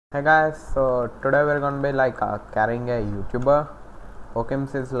Hey guys, so today we're gonna be carrying a YouTuber.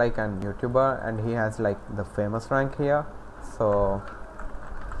 Okims is like an YouTuber and he has like the famous rank here. So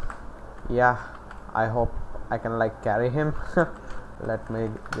yeah, I hope I can like carry him. Let me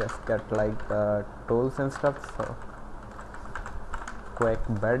just get like the tools and stuff. So quick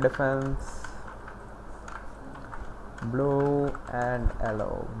bed defense. Blue and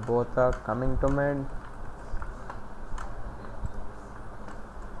yellow both are coming to mid.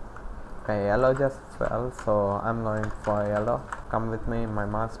 Okay, yellow just fell, so I'm going for yellow. Come with me, my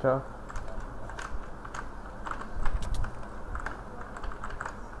master.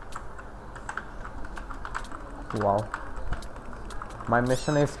 Wow. My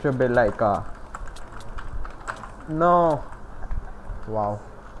mission is to be like a... No! Wow.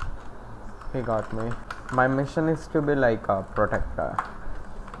 He got me. My mission is to be like a protector.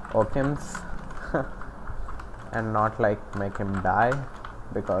 Okims. And not like make him die,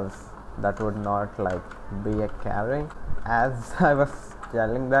 because that would not like be a carry, as I was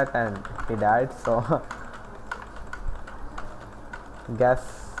telling that and he died, so guess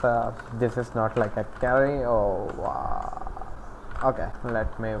this is not like a carry. Oh wow. Okay,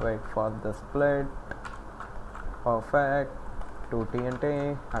 let me wait for the split. Perfect. 2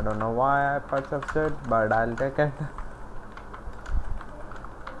 TNT. I don't know why I purchased it, but I'll take it.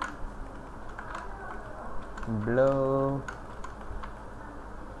 Blue.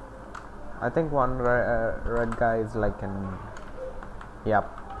 I think one red guy is like in... Yep,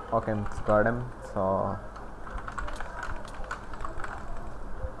 okay, got him. So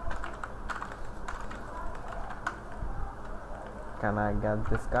can I get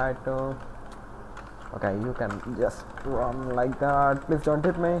this guy too? Okay, you can just run like that. Please don't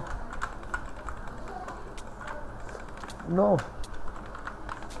hit me. No.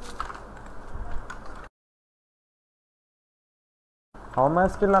 How am I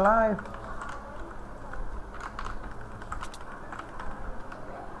still alive?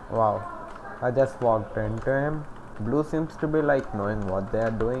 Wow, I just walked into him. Blue seems to be like knowing what they are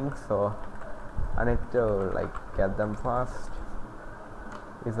doing, so I need to like get them fast.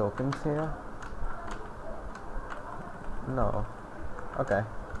 Is Okims here? No. Okay.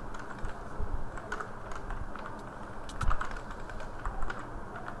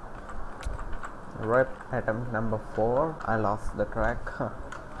 Rip attempt number 4. I lost the track.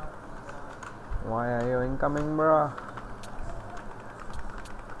 Why are you incoming, bruh?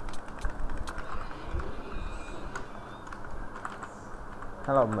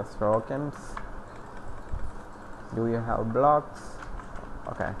 Hello, Mr. Okims. Do you have blocks?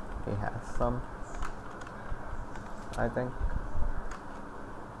 Okay, he has some, I think.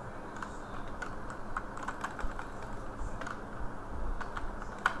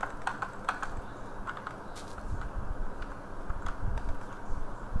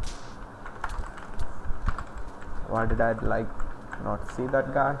 Why did I like not see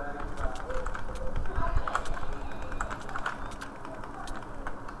that guy?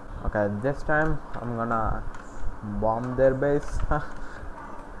 Okay, this time I'm gonna bomb their base.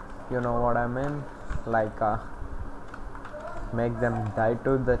 You know what I mean? Like make them die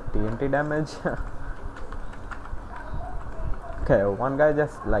to the TNT damage. Okay, one guy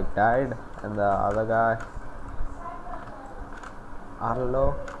just like died and the other guy...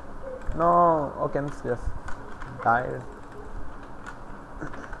 Arlo? No, Okims just died.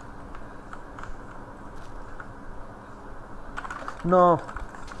 No.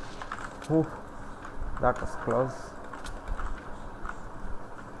 Oof, that was close.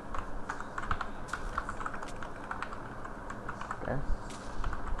 Okay.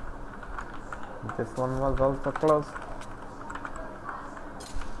 This one was also close.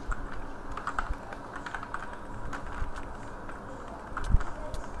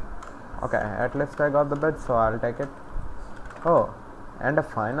 Okay, at least I got the bed, so I'll take it. Oh, and a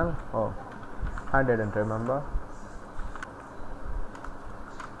final? Oh, I didn't remember.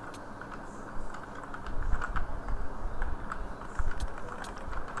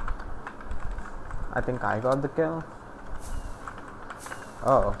 I think I got the kill.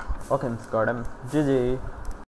 Oh, Okims got him. GG.